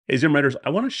Hey, ZimmWriters,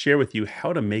 I want to share with you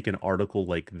how to make an article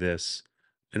like this.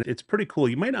 And it's pretty cool.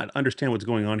 You might not understand what's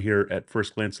going on here at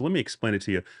first glance. So let me explain it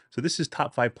to you. So this is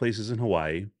top 5 places in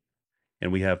Hawaii. And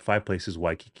we have 5 places: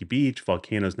 Waikiki Beach,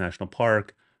 Volcanoes National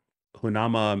Park,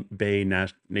 Hunama Bay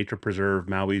Nature Preserve,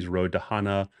 Maui's Road to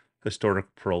Hana,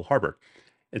 Historic Pearl Harbor.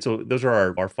 And so those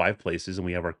are our 5 places, and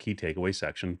we have our key takeaway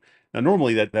section. Now,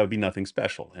 normally that would be nothing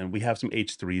special, and we have some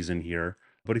H3s in here.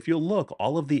 But if you look,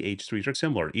 all of the H3s are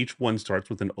similar. Each one starts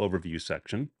with an overview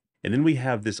section. And then we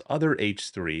have this other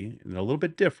H3, and they're a little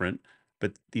bit different,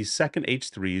 but these second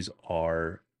H3s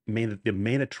are the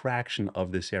main attraction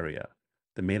of this area,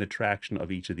 the main attraction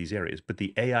of each of these areas. But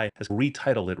the AI has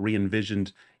retitled it,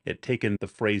 re-envisioned it, taken the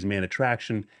phrase main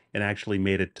attraction and actually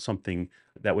made it something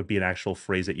that would be an actual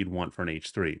phrase that you'd want for an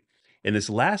H3. In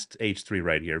this last H3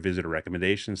 right here, visitor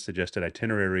recommendations, suggested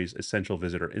itineraries, essential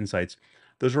visitor insights,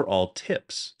 those are all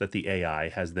tips that the AI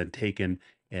has then taken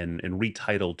and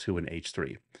retitled to an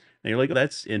H3. And you're like, "Oh,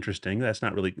 that's interesting. That's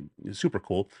not really super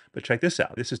cool." But check this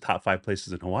out. This is top 5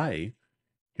 places in Hawaii.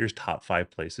 Here's top 5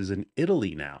 places in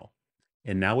Italy now.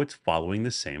 And now it's following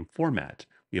the same format.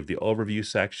 We have the overview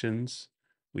sections,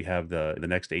 we have the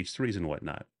next H3s and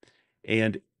whatnot.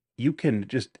 And you can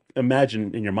just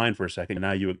imagine in your mind for a second,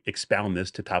 now you expound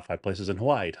this to top 5 places in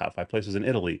Hawaii, top 5 places in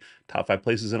Italy, top 5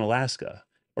 places in Alaska.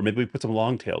 Or maybe we put some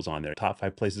long tails on there, top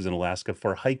 5 places in Alaska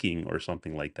for hiking or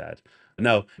something like that.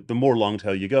 Now, the more long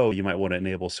tail you go, you might want to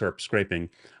enable SERP scraping.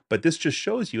 But this just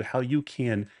shows you how you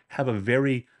can have a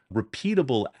very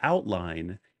repeatable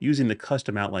outline using the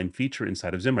custom outline feature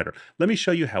inside of ZimmWriter. Let me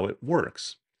show you how it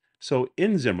works. So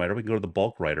in ZimmWriter, we can go to the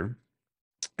bulk writer,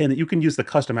 and you can use the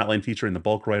custom outline feature in the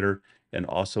bulk writer and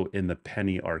also in the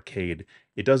Penny Arcade.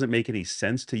 It doesn't make any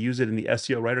sense to use it in the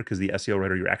SEO writer because the SEO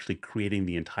writer, you're actually creating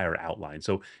the entire outline.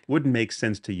 So it wouldn't make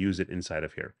sense to use it inside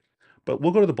of here. But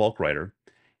we'll go to the bulk writer,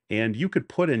 and you could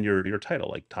put in your title,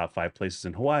 like top 5 places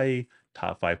in Hawaii,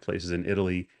 top 5 places in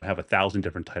Italy, have 1,000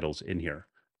 different titles in here.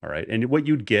 All right. And what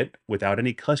you'd get without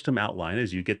any custom outline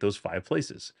is you get those 5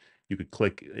 places. You could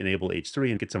click enable H3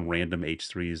 and get some random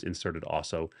H3s inserted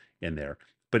also in there.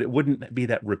 But it wouldn't be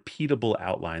that repeatable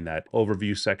outline, that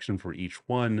overview section for each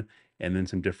one, and then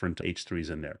some different H3s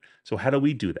in there. So how do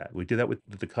we do that? We do that with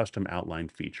the custom outline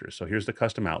feature. So here's the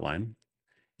custom outline,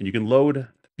 and you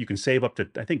can save up to,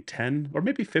 I think, 10 or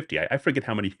maybe 50. I forget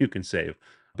how many you can save,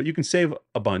 but you can save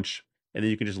a bunch, and then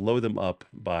you can just load them up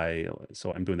by,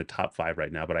 so I'm doing the top 5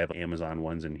 right now, but I have Amazon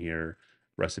ones in here,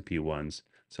 recipe ones.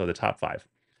 So the top 5.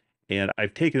 And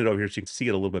I've taken it over here so you can see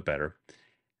it a little bit better.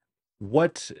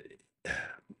 What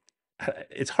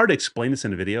It's hard to explain this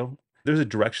in a video. There's a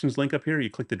directions link up here. You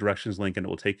click the directions link and it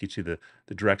will take you to the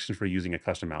directions for using a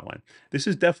custom outline. This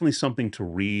is definitely something to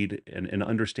read and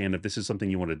understand if this is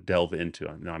something you want to delve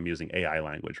into. Now I'm using AI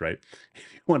language, right?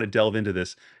 If you want to delve into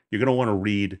this, you're going to want to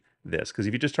read this, because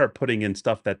if you just start putting in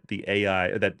stuff that the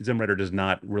AI, that ZimmWriter does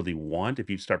not really want, if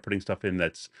you start putting stuff in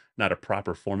that's not a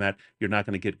proper format, you're not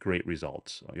going to get great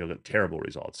results. You'll get terrible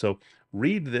results. So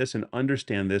read this,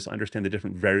 understand the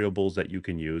different variables that you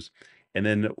can use. And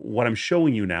then what I'm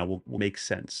showing you now will make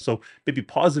sense. So maybe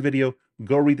pause the video,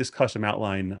 go read this custom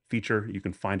outline feature. You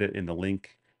can find it in the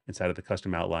link inside of the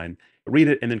custom outline. Read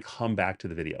it and then come back to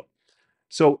the video.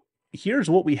 So here's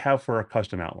what we have for our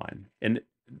custom outline. And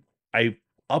I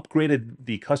upgraded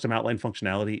the custom outline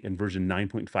functionality in version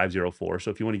 9.504.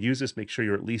 So if you want to use this, make sure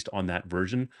you're at least on that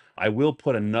version. I will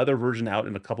put another version out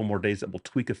in a couple more days that will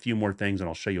tweak a few more things, and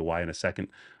I'll show you why in a second.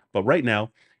 But right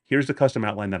now, here's the custom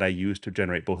outline that I use to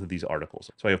generate both of these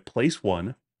articles. So I have place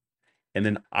 1, and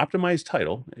then optimize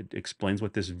title. It explains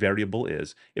what this variable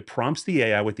is. It prompts the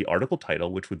AI with the article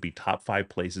title, which would be top 5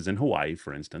 places in Hawaii,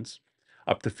 for instance,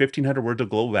 up to 1,500 words of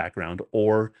global background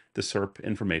or the SERP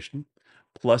information,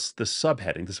 plus the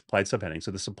subheading, the supplied subheading.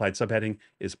 So the supplied subheading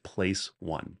is place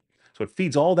 1. So it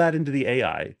feeds all that into the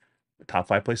AI, top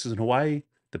 5 places in Hawaii,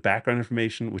 the background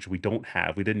information, which we don't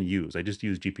have, we didn't use. I just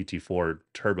used GPT-4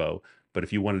 Turbo. But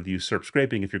if you wanted to use SERP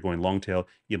scraping, if you're going long tail,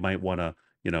 you might want to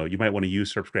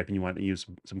use SERP scraping, you want to use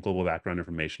some global background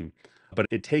information. But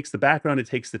it takes the background, it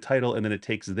takes the title, and then it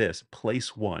takes this,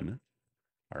 place 1,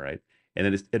 all right? And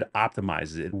then it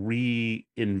optimizes, it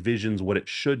re-envisions what it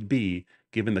should be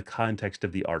given the context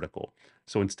of the article.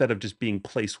 So instead of just being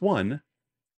place 1,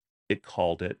 it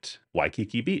called it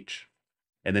Waikiki Beach.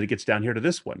 And then it gets down here to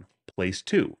this one, place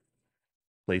 2.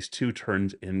 Place 2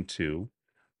 turns into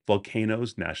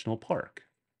Volcanoes National Park.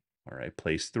 All right,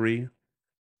 place 3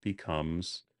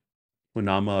 becomes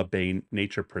Hunama Bay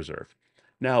Nature Preserve.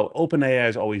 Now, OpenAI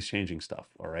is always changing stuff,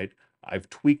 all right? I've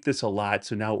tweaked this a lot,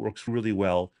 so now it works really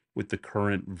well with the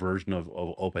current version of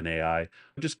OpenAI.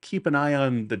 Just keep an eye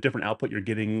on the different output you're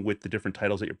getting with the different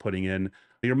titles that you're putting in.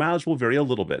 Your mileage will vary a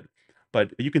little bit,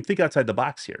 but you can think outside the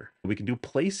box here. We can do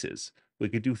places. We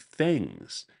could do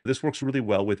things. This works really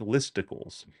well with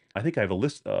listicles. I think I have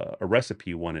a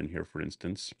recipe one in here, for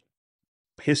instance.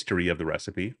 History of the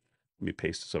recipe. Let me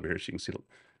paste this over here so you can see.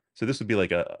 So this would be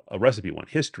like a recipe one,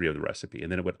 history of the recipe,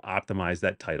 and then it would optimize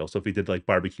that title. So if we did like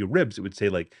barbecue ribs, it would say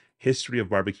like history of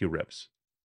barbecue ribs,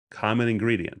 common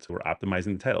ingredients. We're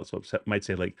optimizing the title. So it might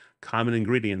say like common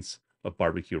ingredients of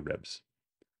barbecue ribs,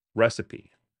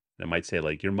 recipe. And it might say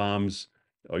like your mom's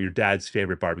or your dad's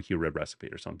favorite barbecue rib recipe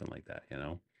or something like that, you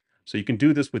know? So you can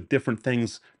do this with different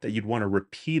things that you'd want a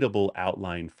repeatable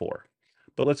outline for.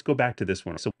 But let's go back to this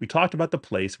one. So we talked about the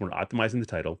place, we're optimizing the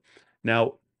title.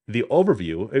 Now, the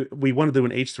overview, we want to do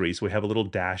an H3, so we have a little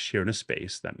dash here in a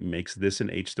space that makes this an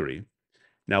H3.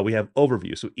 Now we have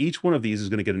overview. So each one of these is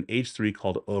going to get an H3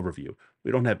 called overview.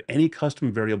 We don't have any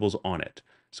custom variables on it.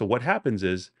 So what happens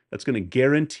is that's going to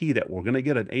guarantee that we're going to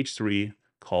get an H3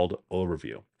 called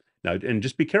overview. Now, and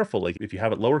just be careful, like if you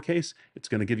have it lowercase, it's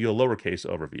going to give you a lowercase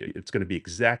overview. It's going to be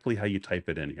exactly how you type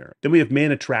it in here. Then we have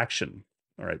main attraction.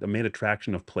 All right, the main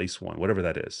attraction of place one, whatever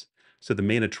that is. So the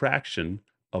main attraction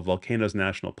of Volcanoes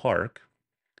National Park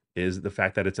is the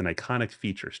fact that it's an iconic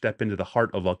feature. Step into the heart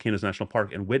of Volcanoes National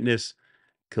Park and witness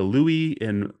Kilauea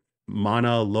and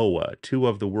Mauna Loa, two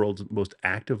of the world's most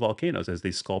active volcanoes, as they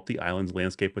sculpt the island's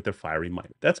landscape with their fiery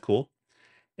might. That's cool.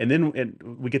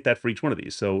 And we get that for each one of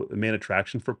these. So the main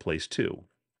attraction for place two.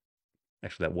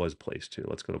 Actually, that was place two.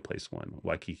 Let's go to place one.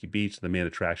 Waikiki Beach. The main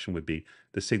attraction would be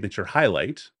the signature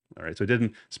highlight. All right. So it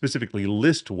didn't specifically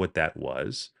list what that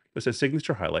was, but it says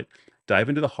signature highlight. Dive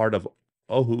into the heart of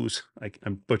Oahu's,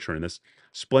 I'm butchering this,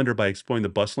 splendor by exploring the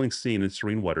bustling scene and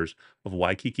serene waters of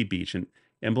Waikiki Beach, an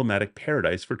emblematic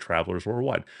paradise for travelers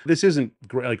worldwide. This isn't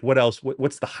great. Like, what else?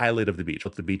 What's the highlight of the beach?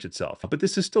 What's the beach itself? But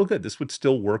this is still good. This would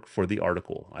still work for the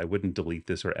article. I wouldn't delete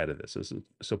this or edit this. This is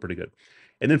still pretty good.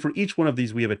 And then for each one of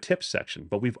these, we have a tips section,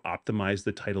 but we've optimized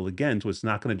the title again, so it's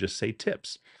not going to just say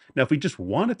tips. Now, if we just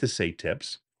wanted to say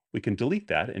tips, we can delete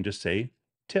that and just say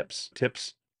tips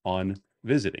on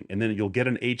visiting. And then you'll get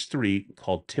an H3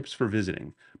 called tips for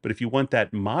visiting. But if you want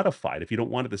that modified, if you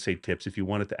don't want it to say tips, if you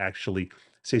want it to actually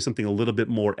say something a little bit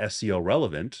more SEO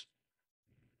relevant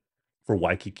for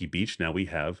Waikiki Beach, now we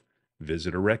have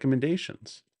visitor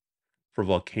recommendations. For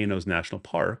Volcanoes National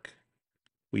Park,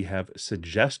 we have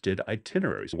suggested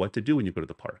itineraries, what to do when you go to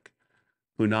the park.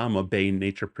 Hunama Bay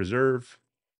Nature Preserve,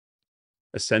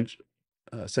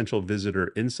 essential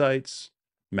visitor insights,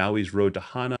 Maui's Road to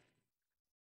Hana,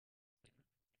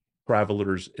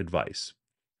 traveler's advice.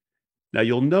 Now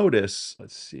you'll notice,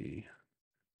 let's see,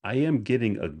 I am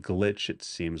getting a glitch, it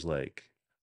seems like,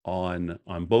 on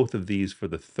both of these for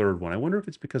the third one. I wonder if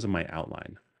it's because of my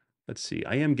outline. Let's see,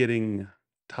 I am getting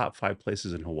top 5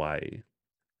 places in Hawaii,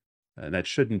 and that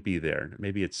shouldn't be there.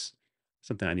 Maybe it's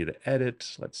something I need to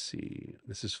edit. Let's see,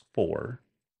 this is 4.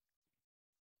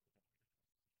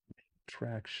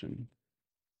 Traction.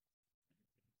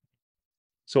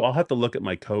 So I'll have to look at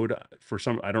my code for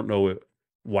some, I don't know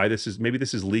why this is, maybe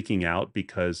this is leaking out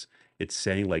because it's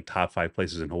saying like top 5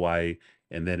 places in Hawaii,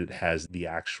 and then it has the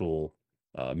actual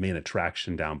main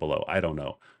attraction down below. I don't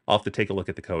know. I'll have to take a look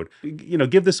at the code. You know,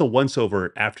 give this a once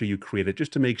over after you create it,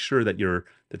 just to make sure that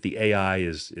that the AI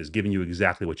is giving you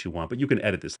exactly what you want. But you can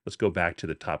edit this. Let's go back to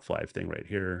the top 5 thing right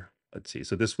here. Let's see.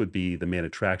 So this would be the main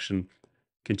attraction.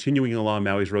 Continuing along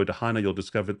Maui's Road to Hana, you'll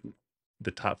discover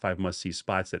the top 5 must-see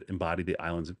spots that embody the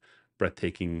island's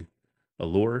breathtaking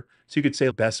allure. So you could say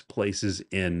best places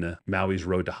in Maui's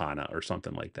Road to Hana or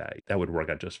something like that. That would work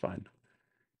out just fine.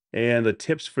 And the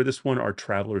tips for this one are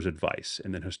traveler's advice,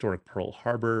 and then historic Pearl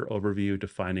Harbor overview,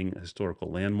 defining a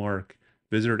historical landmark,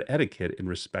 visitor etiquette and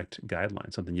respect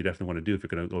guidelines, something you definitely want to do if you're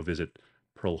going to go visit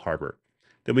Pearl Harbor.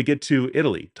 Then we get to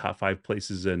Italy, top 5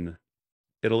 places in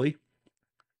Italy.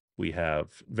 We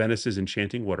have Venice's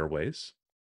enchanting waterways,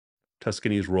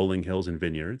 Tuscany's rolling hills and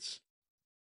vineyards,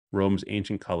 Rome's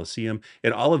ancient Colosseum.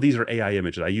 And all of these are AI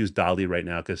images. I use DALL-E right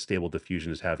now because Stable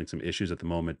Diffusion is having some issues at the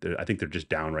moment. I think they're just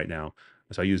down right now.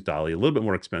 So I use DALL-E, a little bit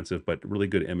more expensive, but really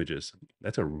good images.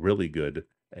 That's a really good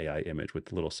AI image with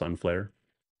the little sun flare.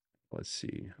 Let's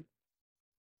see.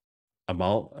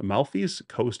 Amalfi's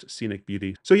Coast Scenic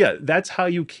Beauty. So yeah, that's how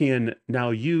you can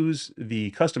now use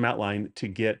the custom outline to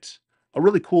get a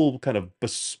really cool kind of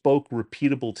bespoke,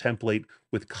 repeatable template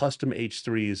with custom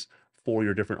H3s for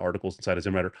your different articles inside of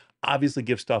ZimmWriter. Obviously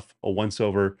give stuff a once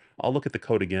over. I'll look at the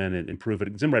code again and improve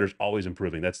it. ZimmWriter is always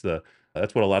improving. That's what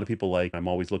a lot of people like. I'm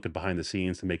always looking behind the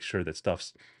scenes to make sure that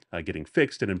stuff's getting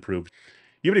fixed and improved.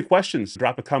 You have any questions,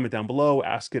 drop a comment down below,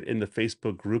 ask it in the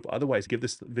Facebook group. Otherwise, give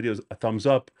this video a thumbs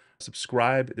up,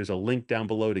 subscribe. There's a link down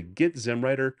below to get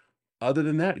ZimmWriter. Other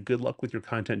than that, good luck with your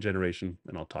content generation,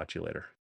 and I'll talk to you later.